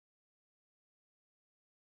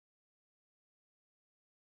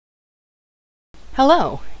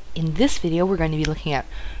Hello! In this video we're going to be looking at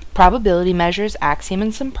probability measures, axioms,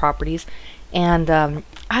 and some properties, and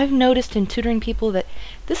I've noticed in tutoring people that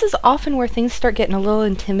this is often where things start getting a little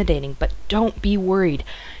intimidating, but don't be worried.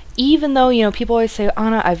 Even though, people always say,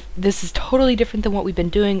 Anna, this is totally different than what we've been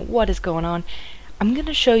doing, what is going on? I'm going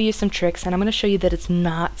to show you some tricks, and I'm going to show you that it's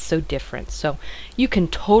not so different. So you can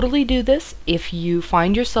totally do this. If you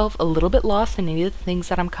find yourself a little bit lost in any of the things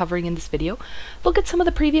that I'm covering in this video, look at some of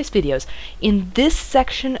the previous videos. In this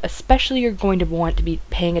section especially, you're going to want to be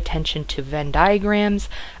paying attention to Venn diagrams,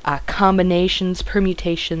 combinations,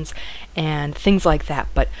 permutations, and things like that.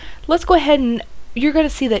 But let's go ahead and you're going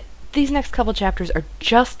to see that these next couple chapters are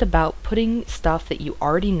just about putting stuff that you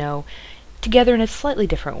already know together in a slightly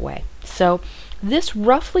different way. So this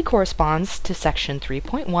roughly corresponds to section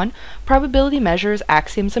 3.1, Probability Measures,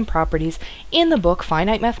 Axioms, and Properties, in the book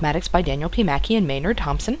Finite Mathematics by Daniel P. Maki and Maynard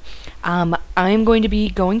Thompson. I am going to be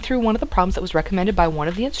going through one of the problems that was recommended by one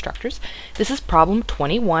of the instructors. This is problem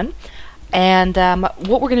 21. And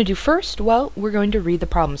what we're going to do first, well, we're going to read the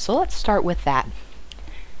problem. So let's start with that.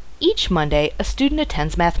 Each Monday, a student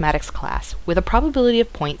attends mathematics class with a probability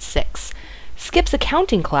of 0.6. Skips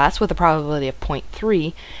accounting class with a probability of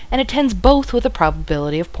 0.3, and attends both with a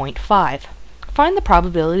probability of 0.5. Find the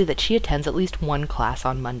probability that she attends at least one class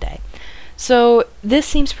on Monday. So this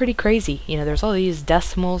seems pretty crazy. There's all these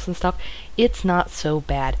decimals and stuff. It's not so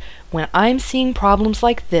bad. When I'm seeing problems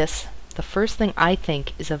like this, the first thing I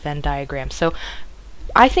think is a Venn diagram. So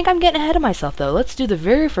I think I'm getting ahead of myself though. Let's do the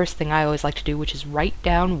very first thing I always like to do, which is write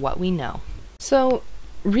down what we know. So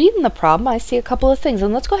reading the problem, I see a couple of things,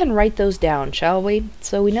 and let's go ahead and write those down, shall we?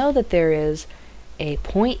 So we know that there is a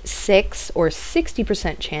 0.6 or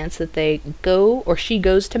 60% chance that they go or she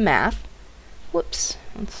goes to math. Whoops,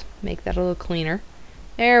 let's make that a little cleaner.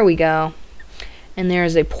 There we go. And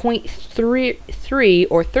there's a 0.3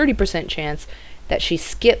 or 30% chance that she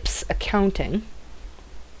skips accounting.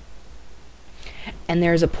 And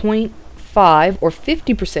there's a 0.5 or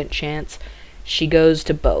 50% chance she goes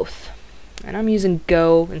to both. And I'm using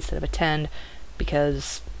go instead of attend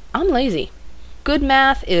because I'm lazy. Good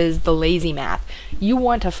math is the lazy math. You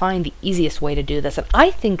want to find the easiest way to do this. And I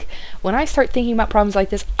think when I start thinking about problems like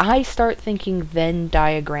this, I start thinking Venn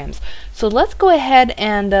diagrams. So let's go ahead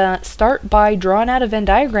and start by drawing out a Venn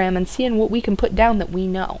diagram and seeing what we can put down that we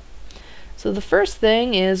know. So the first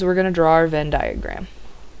thing is we're going to draw our Venn diagram.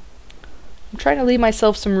 I'm trying to leave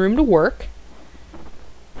myself some room to work.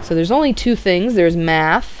 So there's only two things. There's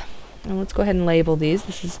math. And let's go ahead and label these.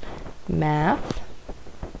 This is math.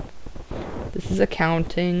 This is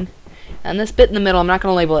accounting. And this bit in the middle, I'm not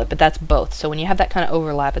going to label it, but that's both. So when you have that kind of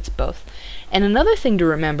overlap, it's both. And another thing to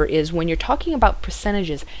remember is when you're talking about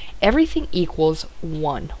percentages, everything equals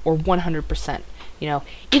 1 or 100%.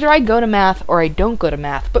 Either I go to math or I don't go to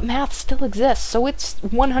math, but math still exists, so it's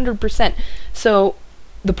 100%. So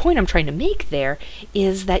the point I'm trying to make there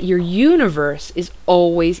is that your universe is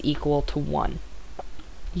always equal to 1.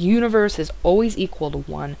 Universe is always equal to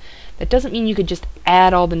 1. That doesn't mean you could just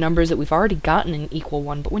add all the numbers that we've already gotten and equal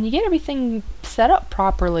 1, but when you get everything set up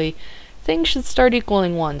properly, things should start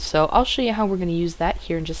equaling 1. So I'll show you how we're going to use that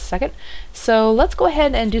here in just a second. So let's go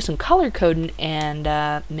ahead and do some color coding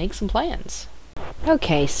and make some plans.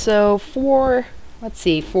 Okay, so for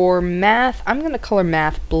math, I'm going to color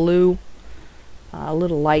math blue, a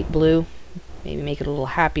little light blue, maybe make it a little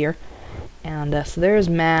happier. And so there's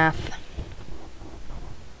math.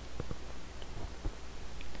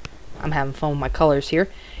 I'm having fun with my colors here.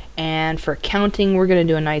 And for accounting, we're going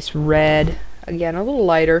to do a nice red. Again, a little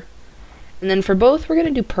lighter. And then for both, we're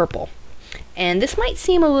going to do purple. And this might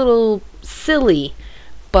seem a little silly,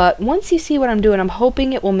 but once you see what I'm doing, I'm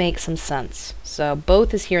hoping it will make some sense. So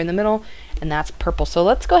both is here in the middle, and that's purple. So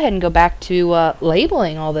let's go ahead and go back to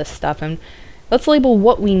labeling all this stuff. And let's label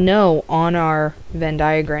what we know on our Venn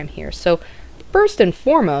diagram here. So first and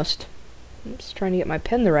foremost, I'm just trying to get my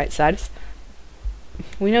pen the right size.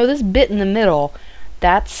 We know this bit in the middle,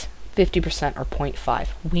 that's 50% or 0.5.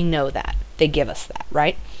 We know that. They give us that,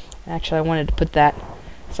 right? Actually, I wanted to put that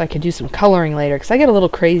so I could do some coloring later, because I get a little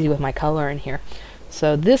crazy with my coloring here.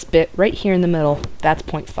 So this bit right here in the middle, that's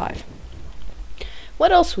 0.5.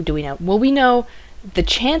 What else do we know? Well, we know the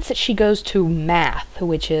chance that she goes to math,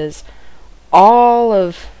 which is all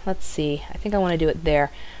of, let's see, I think I want to do it there.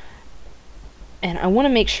 And I want to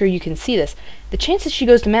make sure you can see this. The chance that she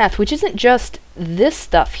goes to math, which isn't just this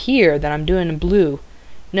stuff here that I'm doing in blue.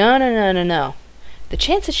 No. The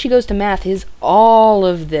chance that she goes to math is all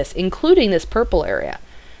of this, including this purple area.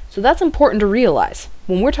 So that's important to realize.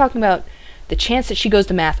 When we're talking about the chance that she goes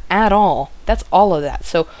to math at all, that's all of that.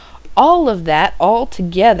 So all of that all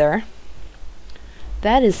together,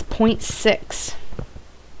 that is 0.6.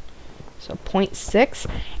 So 0.6,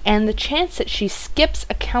 and the chance that she skips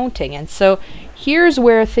accounting. And so here's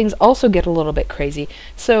where things also get a little bit crazy.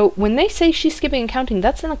 So when they say she's skipping accounting,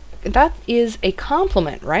 that is a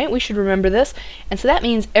compliment, right? We should remember this. And so that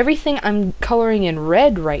means everything I'm coloring in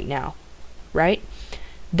red right now, right?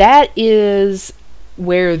 That is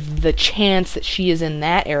where the chance that she is in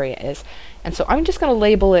that area is. And so I'm just going to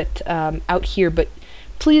label it out here, but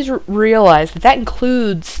please realize that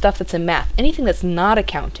includes stuff that's in math. Anything that's not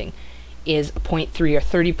accounting is a 0.3 or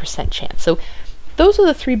 30% chance. So those are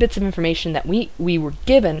the 3 bits of information that we were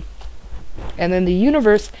given, and then the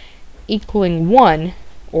universe equaling 1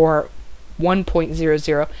 or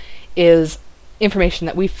 1.00 is information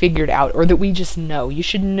that we figured out or that we just know. You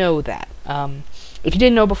should know that. If you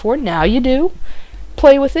didn't know before, now you do.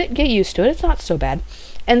 Play with it, get used to it, it's not so bad.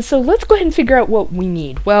 And so let's go ahead and figure out what we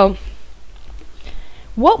need. Well,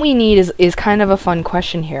 what we need is kind of a fun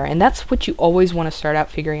question here, and that's what you always want to start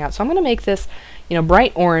out figuring out. So I'm going to make this,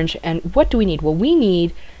 bright orange, and what do we need? Well, we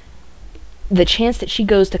need the chance that she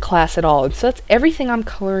goes to class at all, and so that's everything I'm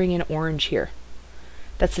coloring in orange here.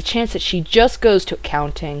 That's the chance that she just goes to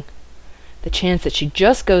accounting, the chance that she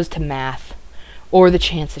just goes to math, or the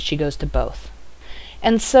chance that she goes to both.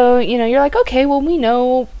 And so, you're like, okay, well, we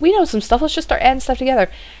know some stuff, let's just start adding stuff together.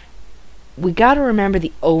 We got to remember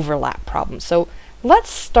the overlap problem. So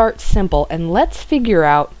let's start simple and let's figure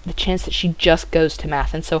out the chance that she just goes to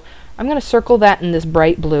math. And so I'm going to circle that in this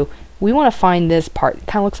bright blue. We want to find this part. It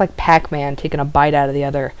kind of looks like Pac-Man taking a bite out of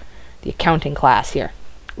the accounting class here.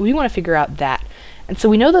 We want to figure out that. And so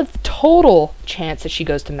we know that the total chance that she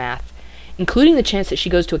goes to math, including the chance that she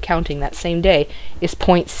goes to accounting that same day, is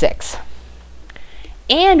 0.6.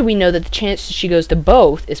 And we know that the chance that she goes to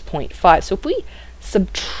both is 0.5. So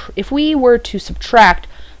if we were to subtract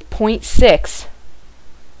 0.6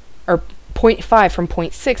 or 0.5 from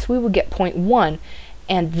 0.6, we would get 0.1,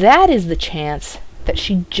 and that is the chance that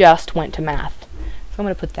she just went to math. So I'm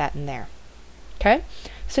going to put that in there. Okay?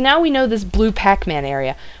 So now we know this blue Pac-Man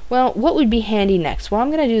area. Well, what would be handy next? Well,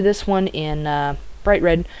 I'm going to do this one in bright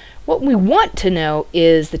red. What we want to know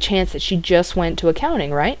is the chance that she just went to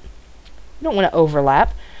accounting, right? We don't want to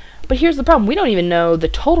overlap. But here's the problem. We don't even know the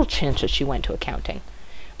total chance that she went to accounting.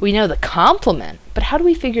 We know the complement, but how do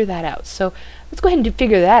we figure that out? So let's go ahead and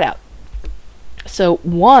figure that out. So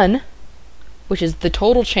 1, which is the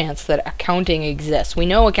total chance that accounting exists. We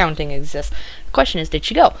know accounting exists. The question is, did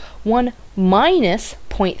she go? 1 minus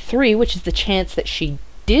 0.3, which is the chance that she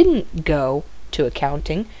didn't go to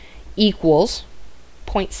accounting, equals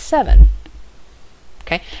 0.7.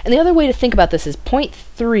 Okay? And the other way to think about this is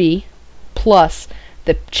 0.3 plus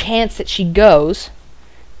the chance that she goes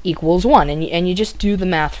equals 1. And you just do the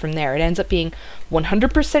math from there. It ends up being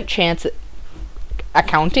 100% chance that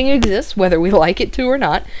accounting exists, whether we like it to or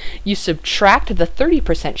not. You subtract the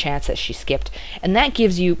 30% chance that she skipped, and that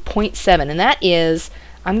gives you 0.7. And that is,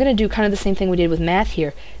 I'm going to do kind of the same thing we did with math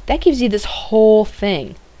here. That gives you this whole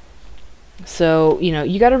thing. So,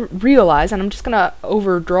 you got to realize, and I'm just going to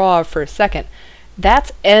overdraw for a second,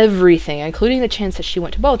 that's everything, including the chance that she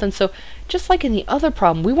went to both. And so, just like in the other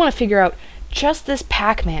problem, we want to figure out just this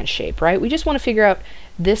Pac-Man shape, right? We just want to figure out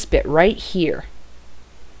this bit right here.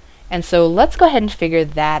 And so let's go ahead and figure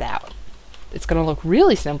that out. It's going to look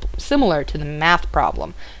really similar to the math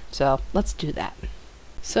problem. So let's do that.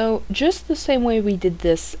 So just the same way we did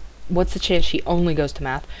this, what's the chance she only goes to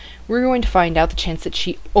math, we're going to find out the chance that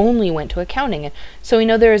she only went to accounting. And so we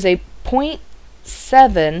know there is a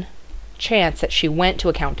 0.7 chance that she went to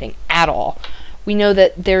accounting at all. We know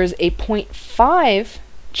that there is a 0.5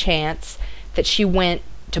 chance that she went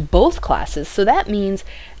to both classes, so that means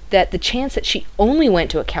that the chance that she only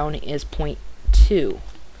went to accounting is 0.2.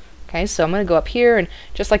 Okay, so I'm going to go up here, and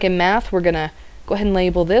just like in math, we're going to go ahead and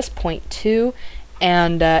label this 0.2,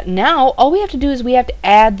 and now all we have to do is we have to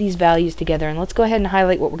add these values together, and let's go ahead and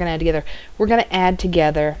highlight what we're going to add together. We're going to add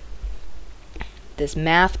together this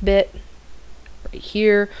math bit right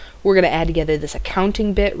here, we're going to add together this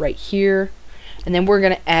accounting bit right here, and then we're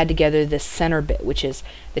going to add together this center bit, which is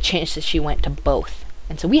the chance that she went to both.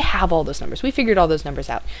 And so we have all those numbers. We figured all those numbers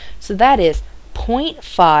out. So that is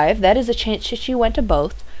 0.5, that is the chance that she went to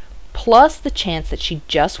both, plus the chance that she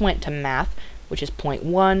just went to math, which is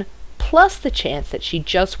 0.1, plus the chance that she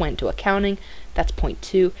just went to accounting, that's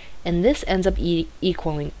 0.2, and this ends up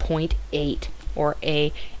equaling 0.8, or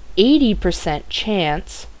a 80%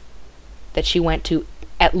 chance that she went to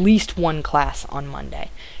at least one class on Monday.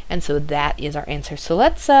 And so that is our answer. So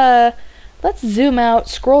let's zoom out,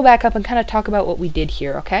 scroll back up, and kind of talk about what we did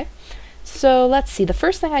here, okay? So let's see. The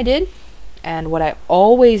first thing I did, and what I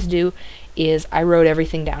always do, is I wrote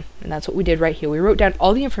everything down, and that's what we did right here. We wrote down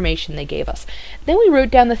all the information they gave us. Then we wrote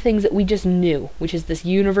down the things that we just knew, which is this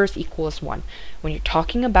universe equals 1. When you're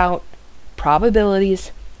talking about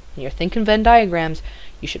probabilities and you're thinking Venn diagrams,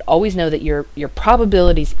 you should always know that your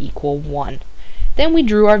probabilities equal 1. Then we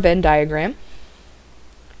drew our Venn diagram.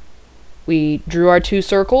 We drew our 2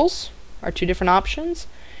 circles, our 2 different options,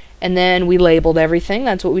 and then we labeled everything.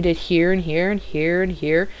 That's what we did here and here and here and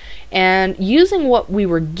here. And using what we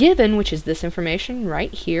were given, which is this information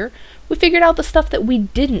right here, we figured out the stuff that we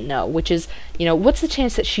didn't know, which is, what's the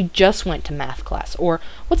chance that she just went to math class? Or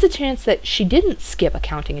what's the chance that she didn't skip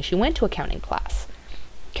accounting and she went to accounting class?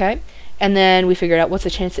 Okay? And then we figured out what's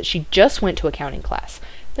the chance that she just went to accounting class.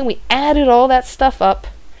 Then we added all that stuff up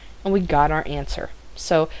and we got our answer.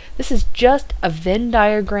 So this is just a Venn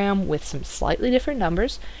diagram with some slightly different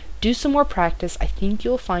numbers. Do some more practice. I think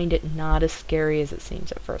you'll find it not as scary as it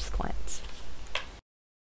seems at first glance.